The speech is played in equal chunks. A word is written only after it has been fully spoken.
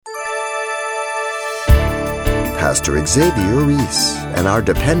Pastor Xavier Reese and our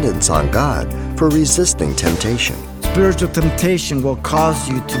dependence on God for resisting temptation. Spiritual temptation will cause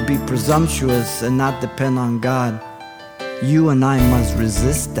you to be presumptuous and not depend on God. You and I must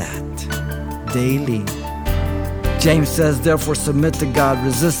resist that daily. James says, therefore submit to God,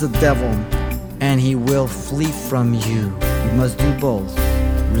 resist the devil, and he will flee from you. You must do both.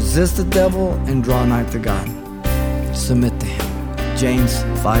 Resist the devil and draw nigh to God. Submit to him. James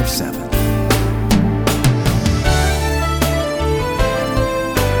 5:7.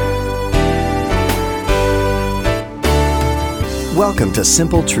 Welcome to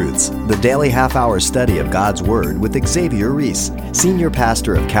Simple Truths, the daily half-hour study of God's Word with Xavier Reese, Senior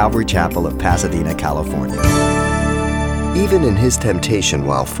Pastor of Calvary Chapel of Pasadena, California. Even in his temptation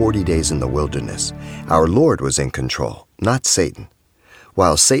while 40 days in the wilderness, our Lord was in control, not Satan.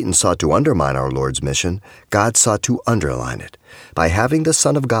 While Satan sought to undermine our Lord's mission, God sought to underline it by having the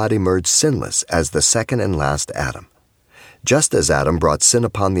Son of God emerge sinless as the second and last Adam. Just as Adam brought sin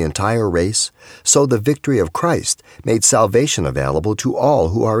upon the entire race, so the victory of Christ made salvation available to all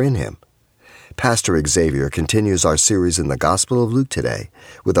who are in him. Pastor Xavier continues our series in the Gospel of Luke today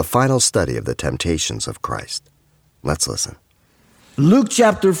with a final study of the temptations of Christ. Let's listen. Luke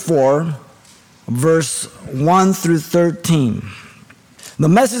chapter 4, verse 1 through 13. The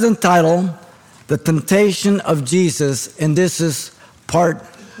message entitled, The Temptation of Jesus, and this is part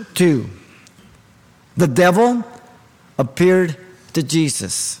 2. The devil appeared to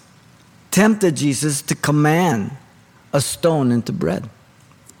Jesus, tempted Jesus to command a stone into bread.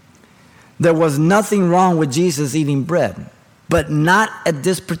 There was nothing wrong with Jesus eating bread, but not at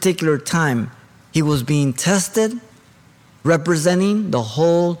this particular time. He was being tested, representing the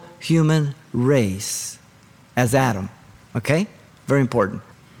whole human race as Adam. Okay? Very important.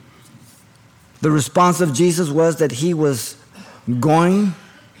 The response of Jesus was that he was going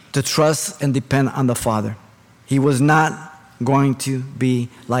to trust and depend on the Father. He was not going to be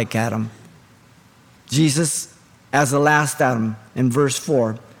like Adam. Jesus, as the last Adam, in verse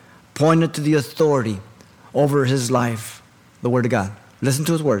 4, pointed to the authority over his life, the Word of God. Listen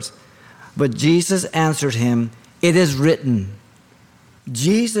to his words. But Jesus answered him, it is written.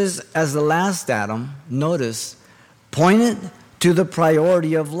 Jesus, as the last Adam, notice, pointed to the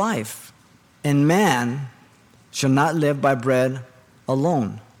priority of life. And man shall not live by bread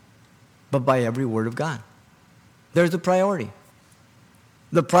alone, but by every word of God. There's the priority.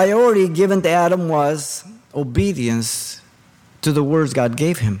 The priority given to Adam was obedience to the words God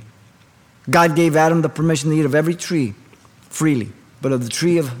gave him. God gave Adam the permission to eat of every tree freely, but of the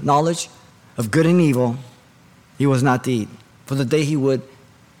tree of knowledge of good and evil, he was not to eat. For the day he would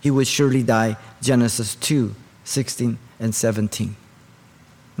surely die. Genesis 2:16 and 17.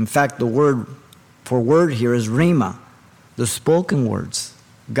 In fact, the word for word here is rhema, the spoken words.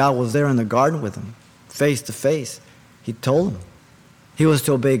 God was there in the garden with him, face to face. He told him he was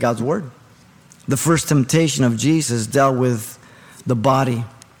to obey God's word. The first temptation of Jesus dealt with the body,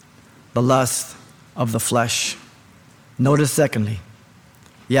 the lust of the flesh. Notice secondly,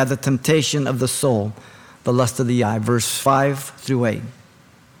 you have the temptation of the soul, the lust of the eye, verse 5 through 8.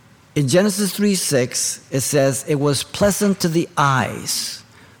 In Genesis 3:6, it says, it was pleasant to the eyes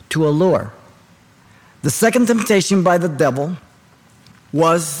to allure. The second temptation by the devil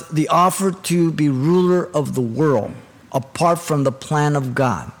was the offer to be ruler of the world apart from the plan of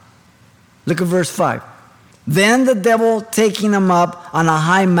God. Look at verse 5. Then the devil, taking him up on a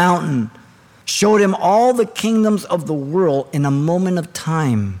high mountain, showed him all the kingdoms of the world in a moment of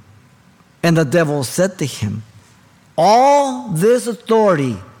time. And the devil said to him, all this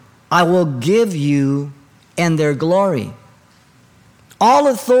authority I will give you and their glory. All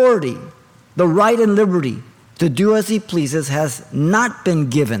authority, the right and liberty to do as he pleases has not been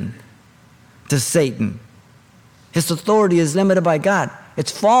given to Satan. His authority is limited by God.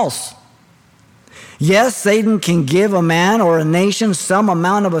 It's false. Yes, Satan can give a man or a nation some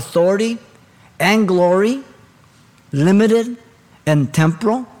amount of authority and glory, limited and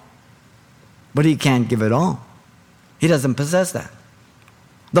temporal, but he can't give it all. He doesn't possess that.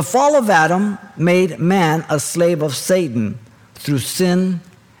 The fall of Adam made man a slave of Satan through sin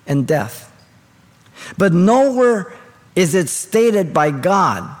and death. But nowhere is it stated by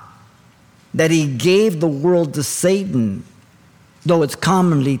God that he gave the world to Satan, though it's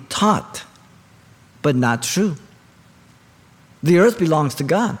commonly taught, but not true. The earth belongs to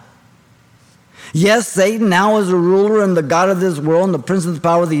God. Yes, Satan now is a ruler and the God of this world and the prince of the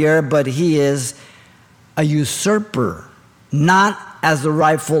power of the air, but he is a usurper, not as the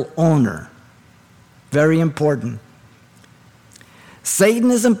rightful owner. Very important. Satan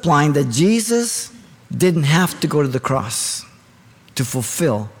is implying that Jesus didn't have to go to the cross to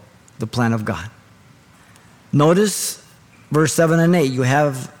fulfill the plan of God. Notice verse 7 and 8. You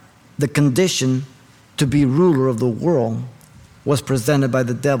have the condition to be ruler of the world was presented by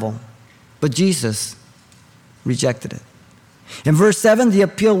the devil. But Jesus rejected it. In verse 7, the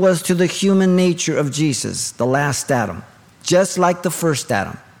appeal was to the human nature of Jesus, the last Adam, just like the first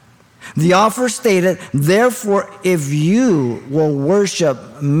Adam. The offer stated, therefore, if you will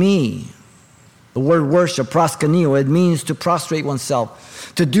worship me, the word worship, proskuneo, it means to prostrate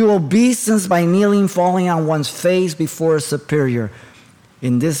oneself, to do obeisance by kneeling, falling on one's face before a superior.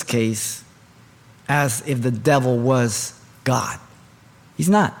 In this case, as if the devil was God. He's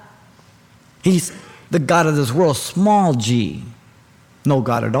not. He's the God of this world, small g, no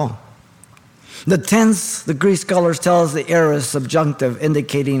God at all. The tense, the Greek scholars tell us the aorist subjunctive,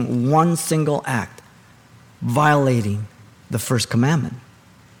 indicating one single act, violating the first commandment.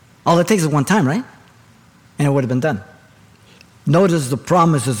 All it takes is one time, right? And it would have been done. Notice the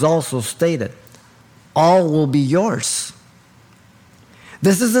promise is also stated. All will be yours.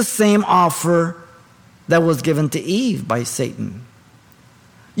 This is the same offer that was given to Eve by Satan.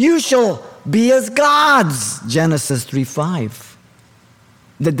 You shall be as gods, Genesis 3:5.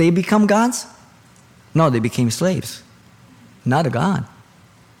 Did they become gods? No, they became slaves, not a God.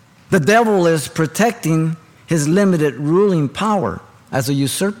 The devil is protecting his limited ruling power as a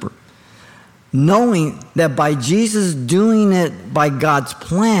usurper, knowing that by Jesus doing it by God's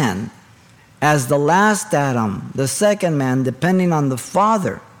plan, as the last Adam, the second man, depending on the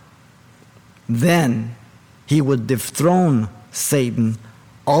Father, then he would dethrone Satan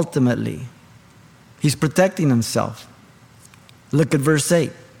ultimately. He's protecting himself. Look at verse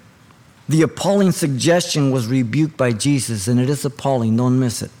 8. The appalling suggestion was rebuked by Jesus, and it is appalling, don't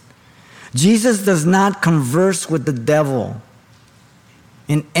miss it. Jesus does not converse with the devil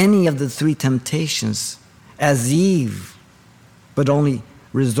in any of the three temptations as Eve, but only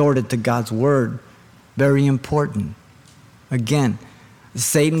resorted to God's word. Very important. Again,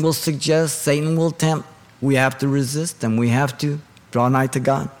 Satan will suggest, Satan will tempt. We have to resist him. We have to draw nigh to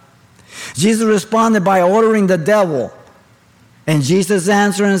God. Jesus responded by ordering the devil. And Jesus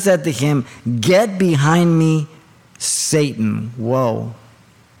answered and said to him, "Get behind me, Satan." Whoa.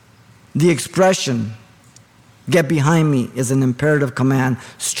 The expression, "get behind me," is an imperative command.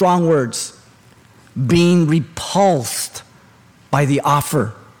 Strong words. Being repulsed by the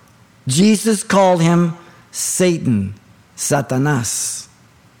offer. Jesus called him Satan, Satanas,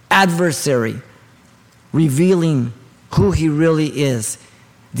 adversary, revealing who he really is,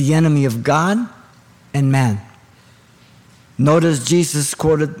 the enemy of God and man. Notice Jesus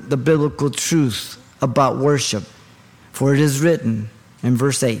quoted the biblical truth about worship. For it is written in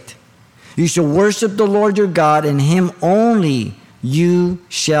verse 8, "You shall worship the Lord your God, and him only you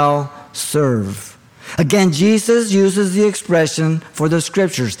shall serve." Again, Jesus uses the expression for the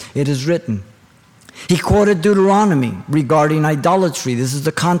scriptures. It is written. He quoted Deuteronomy regarding idolatry. This is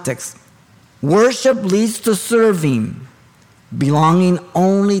the context. Worship leads to serving, belonging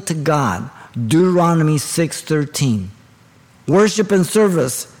only to God. Deuteronomy 6:13. Worship and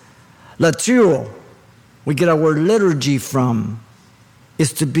service, latrio, we get our word liturgy from,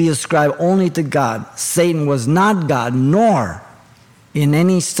 is to be ascribed only to God. Satan was not God, nor in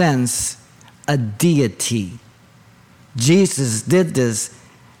any sense a deity. Jesus did this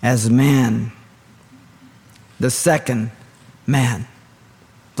as man, the second man,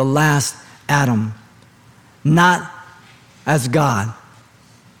 the last Adam, not as God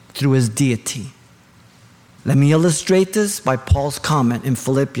through his deity. Let me illustrate this by Paul's comment in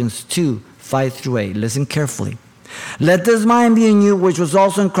Philippians 2:5-8. Listen carefully. "Let this mind be in you, which was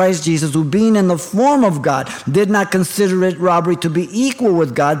also in Christ Jesus, who being in the form of God, did not consider it robbery to be equal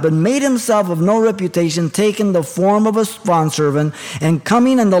with God, but made himself of no reputation, taking the form of a bondservant, and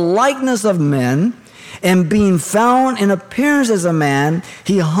coming in the likeness of men, and being found in appearance as a man,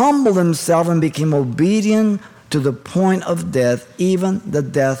 he humbled himself and became obedient to the point of death, even the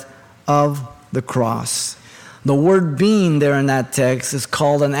death of the cross." The word "being" there in that text is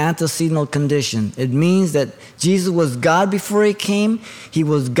called an antecedent condition. It means that Jesus was God before he came, he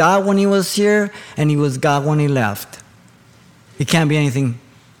was God when he was here, and he was God when he left. He can't be anything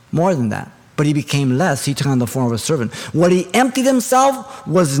more than that. But he became less. He took on the form of a servant. What he emptied himself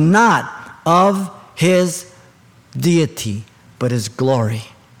was not of his deity, but his glory.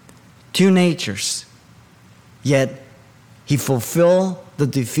 Two natures. Yet he fulfilled the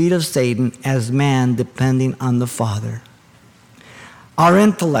defeat of Satan as man, depending on the Father. Our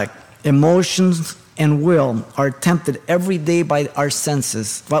intellect, emotions, and will are tempted every day by our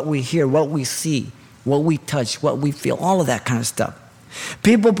senses, what we hear, what we see, what we touch, what we feel, all of that kind of stuff.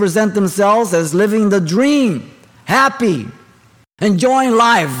 People present themselves as living the dream, happy, enjoying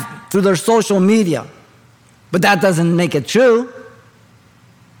life through their social media. But that doesn't make it true.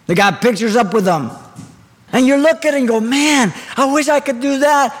 They got pictures up with them. And you look at it and go, man, I wish I could do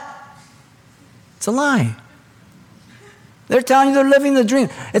that. It's a lie. They're telling you they're living the dream.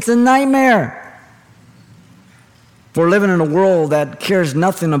 It's a nightmare. We're living in a world that cares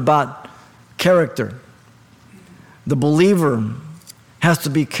nothing about character. The believer has to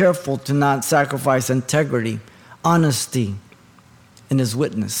be careful to not sacrifice integrity, honesty in his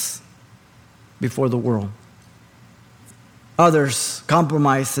witness before the world. Others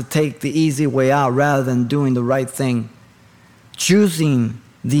compromise to take the easy way out rather than doing the right thing, choosing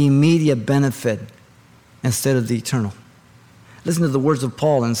the immediate benefit instead of the eternal. Listen to the words of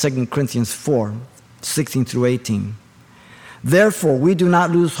Paul in 2 Corinthians 4, 16 through 18. Therefore, we do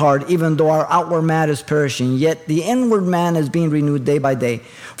not lose heart, even though our outward man is perishing, yet the inward man is being renewed day by day.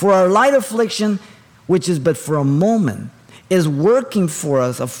 For our light affliction, which is but for a moment, is working for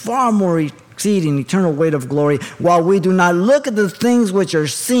us a far more exceeding eternal weight of glory, while we do not look at the things which are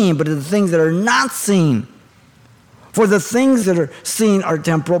seen, but at the things that are not seen. For the things that are seen are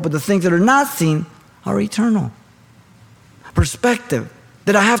temporal, but the things that are not seen are eternal. Perspective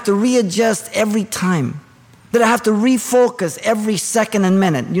that I have to readjust every time, that I have to refocus every second and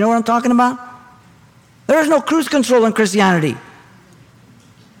minute. You know what I'm talking about? There is no cruise control in Christianity.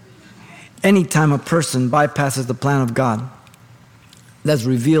 Anytime a person bypasses the plan of God that's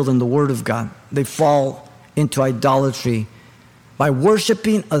revealed in the Word of God, they fall into idolatry by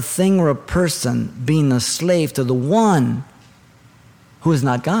worshiping a thing or a person, being a slave to the one who is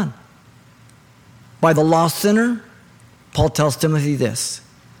not God. By the lost sinner, Paul tells Timothy this,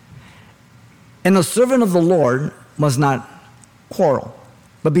 and the servant of the Lord must not quarrel,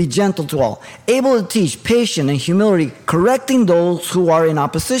 but be gentle to all, able to teach, patient in humility, correcting those who are in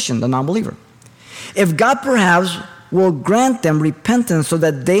opposition, the non-believer. If God perhaps will grant them repentance so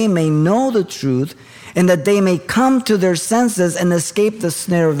that they may know the truth and that they may come to their senses and escape the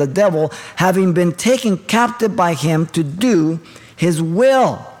snare of the devil, having been taken captive by him to do his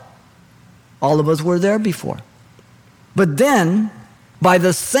will. All of us were there before. But then, by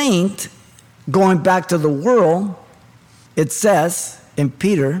the saint going back to the world, it says in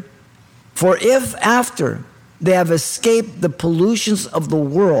Peter, for if after they have escaped the pollutions of the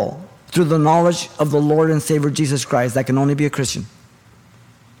world through the knowledge of the Lord and Savior Jesus Christ, that can only be a Christian,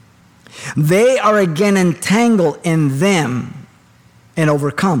 they are again entangled in them and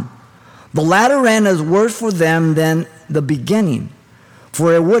overcome. The latter end is worse for them than the beginning,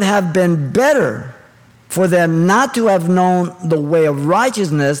 for it would have been better for them not to have known the way of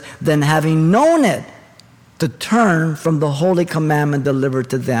righteousness than having known it, to turn from the holy commandment delivered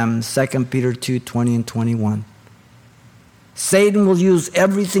to them, 2 Peter 2, 20 and 21. Satan will use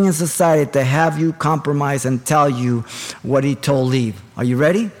everything in society to have you compromise and tell you what he told Eve. Are you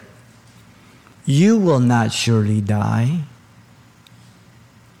ready? You will not surely die.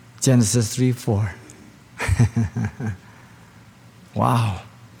 Genesis 3:4. Wow.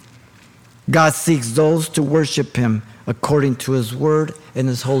 God seeks those to worship him according to his word and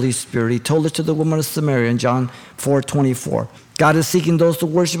his Holy Spirit. He told it to the woman of Samaria in John 4:24. God is seeking those to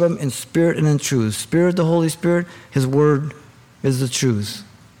worship him in spirit and in truth. Spirit, the Holy Spirit, his word is the truth.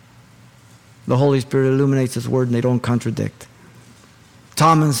 The Holy Spirit illuminates his word and they don't contradict.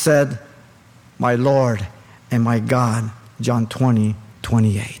 Thomas said, my Lord and my God, John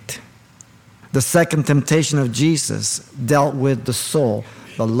 20:28. The second temptation of Jesus dealt with the soul,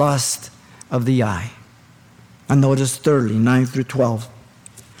 the lust of the eye. And notice thirdly, 9 through 12,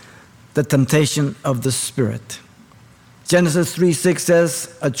 the temptation of the spirit. Genesis 3:6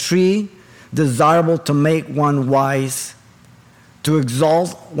 says, a tree desirable to make one wise, to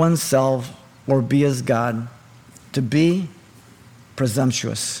exalt oneself or be as God, to be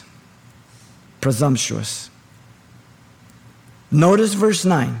presumptuous. Presumptuous. Notice verse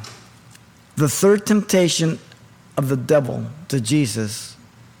 9. The third temptation of the devil to Jesus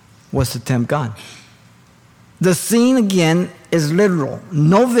was to tempt God. The scene again is literal.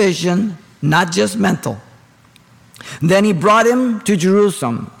 No vision, not just mental. Then he brought him to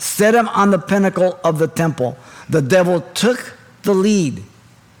Jerusalem, set him on the pinnacle of the temple. The devil took the lead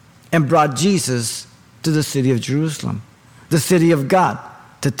and brought Jesus to the city of Jerusalem, the city of God,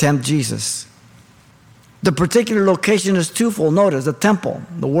 to tempt Jesus. The particular location is twofold. Notice the temple.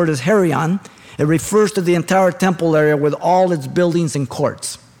 The word is Herrion. It refers to the entire temple area with all its buildings and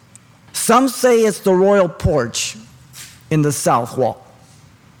courts. Some say it's the royal porch in the south wall.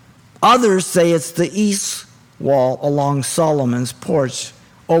 Others say it's the east wall along Solomon's porch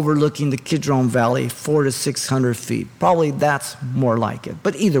overlooking the Kidron Valley, 400 to 600 feet. Probably that's more like it,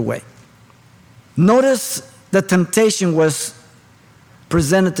 but either way. Notice the temptation was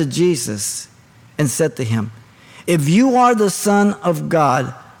presented to Jesus and said to him, If you are the Son of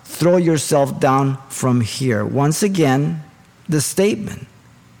God, throw yourself down from here. Once again, the statement,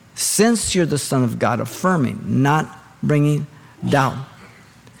 since you're the Son of God, affirming, not bringing doubt.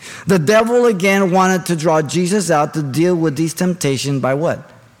 The devil again wanted to draw Jesus out to deal with these temptations by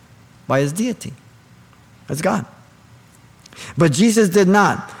what? By his deity. As God. But Jesus did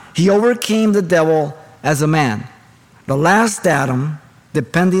not. He overcame the devil as a man. The last Adam,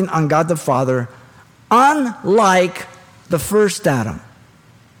 depending on God the Father, unlike the first Adam.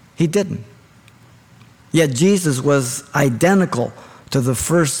 He didn't. Yet Jesus was identical to the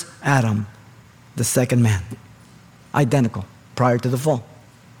first Adam, the second man. Identical, prior to the fall.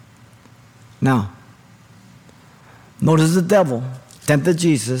 Now, notice the devil tempted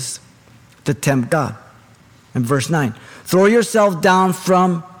Jesus to tempt God. In verse 9, throw yourself down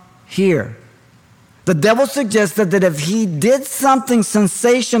from here. The devil suggested that if he did something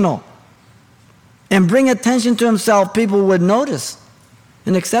sensational and bring attention to himself, people would notice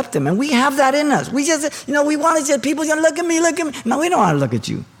and accept him. And we have that in us. We just, we want to say, people, look at me. No, we don't want to look at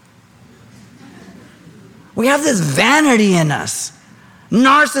you. We have this vanity in us.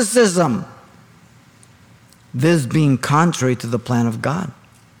 Narcissism. This being contrary to the plan of God.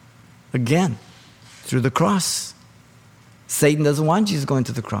 Again, through the cross. Satan doesn't want Jesus going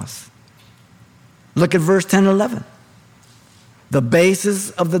to the cross. Look at verse 10 and 11. The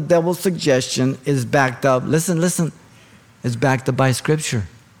basis of the devil's suggestion is backed up. Listen. Is backed up by Scripture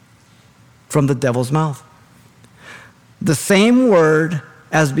from the devil's mouth. The same word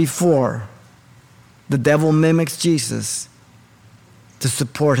as before, the devil mimics Jesus to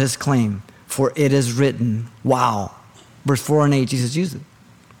support his claim. For it is written. Wow. Verse 4 and 8, Jesus used it.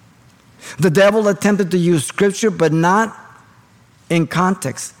 The devil attempted to use Scripture, but not in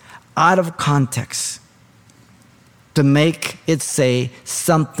context, out of context, to make it say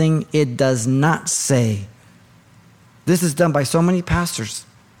something it does not say. This is done by so many pastors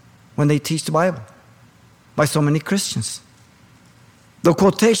when they teach the Bible, by so many Christians. The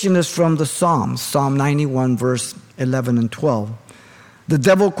quotation is from the Psalms, Psalm 91, verse 11 and 12. The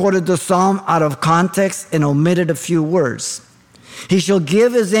devil quoted the psalm out of context and omitted a few words. He shall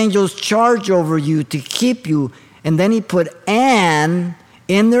give his angels charge over you to keep you. And then he put, and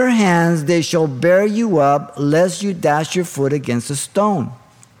in their hands they shall bear you up, lest you dash your foot against a stone.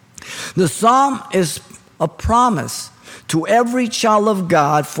 The psalm is a promise to every child of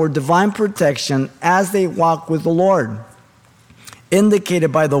God for divine protection as they walk with the Lord,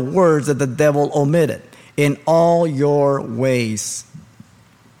 indicated by the words that the devil omitted. In all your ways.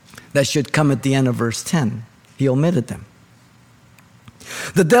 That should come at the end of verse 10. He omitted them.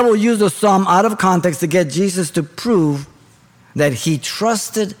 The devil used the psalm out of context to get Jesus to prove that he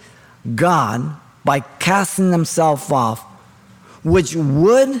trusted God by casting himself off, which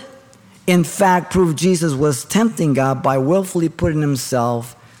would, in fact, prove Jesus was tempting God by willfully putting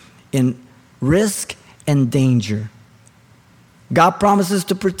himself in risk and danger. God promises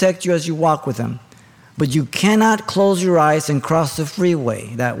to protect you as you walk with him. But you cannot close your eyes and cross the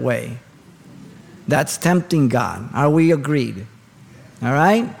freeway that way. That's tempting God. Are we agreed? All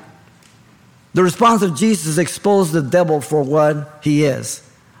right? The response of Jesus exposed the devil for what he is,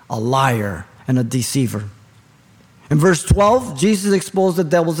 a liar and a deceiver. In verse 12, Jesus exposed the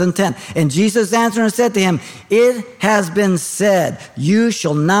devil's intent. And Jesus answered and said to him, it has been said, you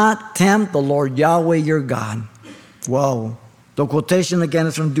shall not tempt the Lord Yahweh your God. Whoa. The quotation again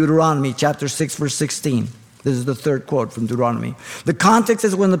is from Deuteronomy chapter 6, verse 16. This is the third quote from Deuteronomy. The context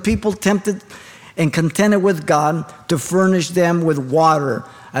is when the people tempted and contended with God to furnish them with water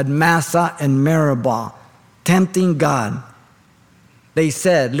at Massah and Meribah, tempting God. They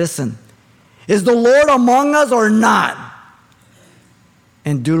said, listen, is the Lord among us or not?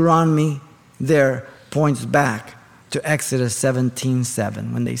 And Deuteronomy there points back to Exodus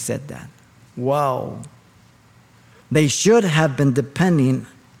 17:7 when they said that. Wow. They should have been depending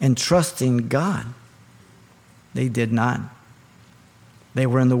and trusting God. They did not. They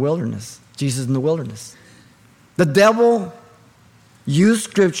were in the wilderness. Jesus in the wilderness. The devil used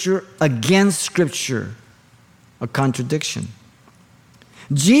Scripture against Scripture, a contradiction.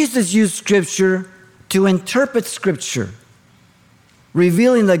 Jesus used Scripture to interpret Scripture,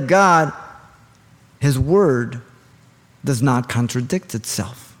 revealing that God, His Word, does not contradict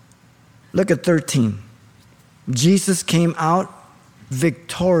itself. Look at 13. Jesus came out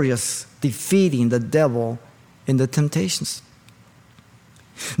victorious, defeating the devil in the temptations.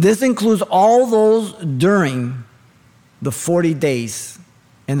 This includes all those during the 40 days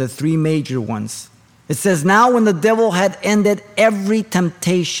and the 3 major ones. It says, now when the devil had ended every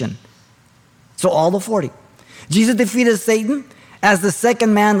temptation, so all the 40. Jesus defeated Satan as the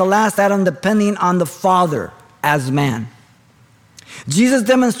second man, the last Adam, depending on the Father. as man. Jesus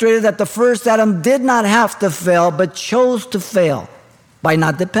demonstrated that the first Adam did not have to fail, but chose to fail by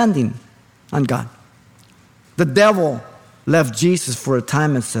not depending on God. The devil left Jesus for a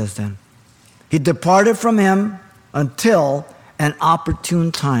time, it says then. He departed from him until an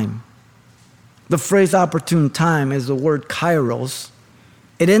opportune time. The phrase opportune time is the word kairos.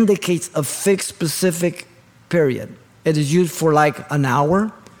 It indicates a fixed specific period. It is used for like an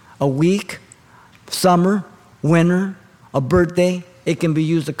hour, a week, summer, winter, a birthday. It can be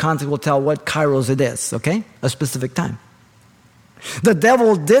used, the context will tell what kairos it is, okay? A specific time. The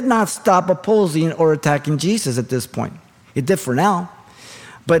devil did not stop opposing or attacking Jesus at this point. It did for now.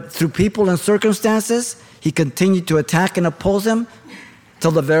 But through people and circumstances, he continued to attack and oppose him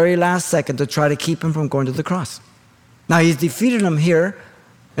till the very last second to try to keep him from going to the cross. Now he's defeated him here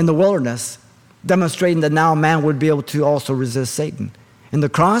in the wilderness, demonstrating that now man would be able to also resist Satan. In the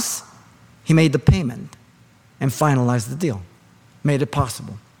cross, he made the payment and finalized the deal, made it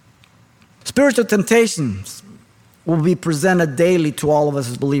possible. Spiritual temptations will be presented daily to all of us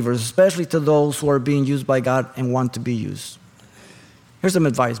as believers, especially to those who are being used by God and want to be used. Here's some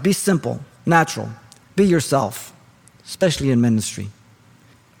advice. Be simple, natural. Be yourself, especially in ministry.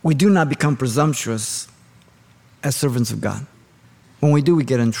 We do not become presumptuous as servants of God. When we do, we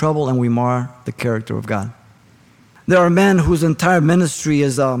get in trouble and we mar the character of God. There are men whose entire ministry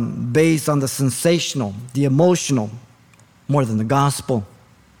is based on the sensational, the emotional, more than the gospel.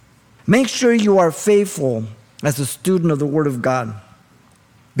 Make sure you are faithful as a student of the Word of God.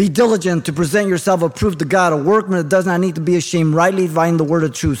 Be diligent to present yourself approved to God, a workman that does not need to be ashamed, rightly dividing the word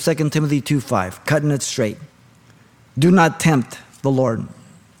of truth, 2 Timothy 2:5, cutting it straight. Do not tempt the Lord,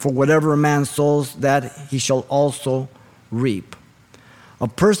 for whatever a man sows, that he shall also reap. A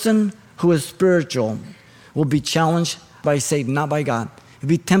person who is spiritual will be challenged by Satan, not by God. He'll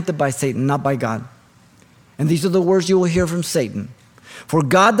be tempted by Satan, not by God. And these are the words you will hear from Satan. For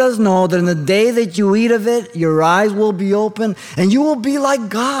God does know that in the day that you eat of it, your eyes will be open, and you will be like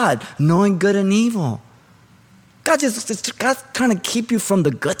God, knowing good and evil. God's trying to keep you from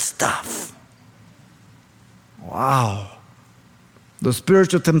the good stuff. Wow. The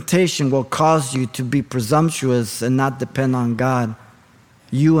spiritual temptation will cause you to be presumptuous and not depend on God.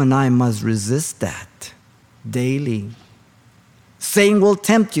 You and I must resist that daily. Satan will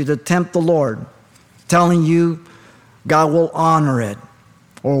tempt you to tempt the Lord, telling you God will honor it.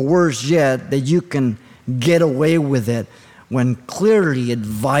 Or worse yet, that you can get away with it when clearly it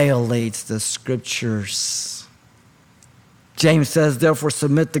violates the Scriptures. James says, therefore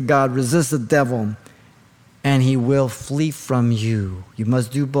submit to God, resist the devil, and he will flee from you. You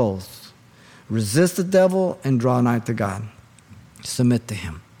must do both. Resist the devil and draw nigh to God. Submit to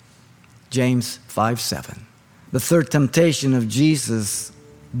him. James 5:7. The third temptation of Jesus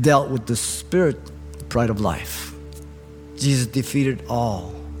dealt with the spirit, the pride of life. Jesus defeated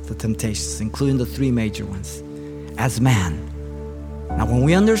all the temptations, including the three major ones, as man. Now, when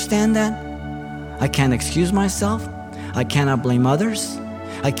we understand that, I can't excuse myself. I cannot blame others.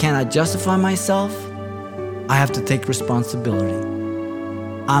 I cannot justify myself. I have to take responsibility.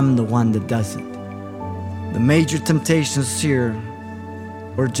 I'm the one that does it. The major temptations here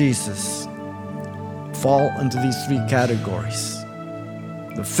were Jesus fall into these three categories.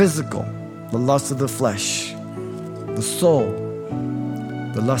 The physical, the lust of the flesh. The soul,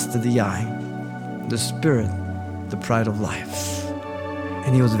 the lust of the eye. The spirit, the pride of life.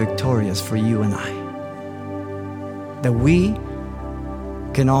 And he was victorious for you and I. That we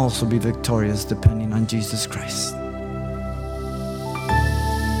can also be victorious depending on Jesus Christ.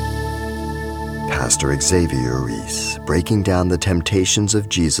 Pastor Xavier Reese, breaking down the temptations of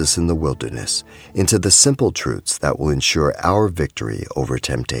Jesus in the wilderness into the simple truths that will ensure our victory over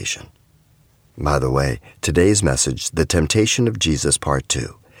temptation. By the way, today's message, The Temptation of Jesus Part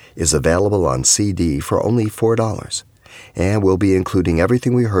 2, is available on CD for only $4, and we'll be including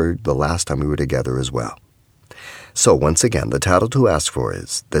everything we heard the last time we were together as well. So once again, the title to ask for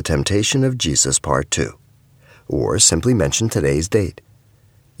is The Temptation of Jesus Part 2, or simply mention today's date.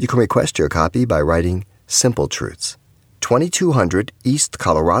 You can request your copy by writing Simple Truths, 2200 East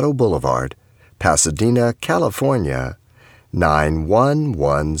Colorado Boulevard, Pasadena, California,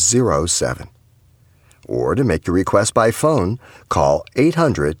 91107. Or to make your request by phone, call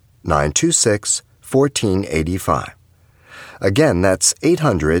 800-926-1485. Again, that's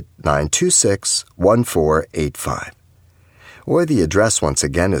 800-926-1485. Or the address once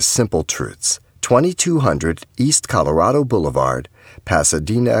again is Simple Truths, 2200 East Colorado Boulevard,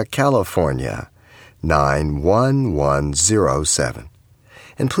 Pasadena, California, 91107.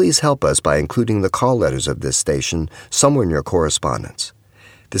 And please help us by including the call letters of this station somewhere in your correspondence.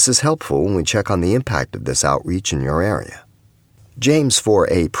 This is helpful when we check on the impact of this outreach in your area. James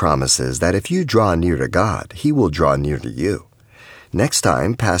 4:8 promises that if you draw near to God, He will draw near to you. Next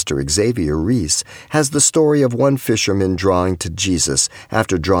time, Pastor Xavier Reese has the story of one fisherman drawing to Jesus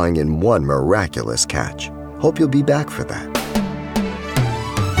after drawing in one miraculous catch. Hope you'll be back for that.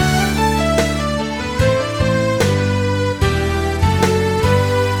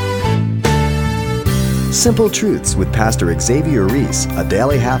 Simple Truths with Pastor Xavier Reese, a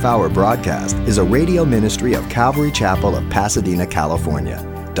daily half-hour broadcast, is a radio ministry of Calvary Chapel of Pasadena, California.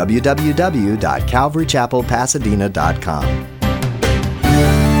 www.calvarychapelpasadena.com.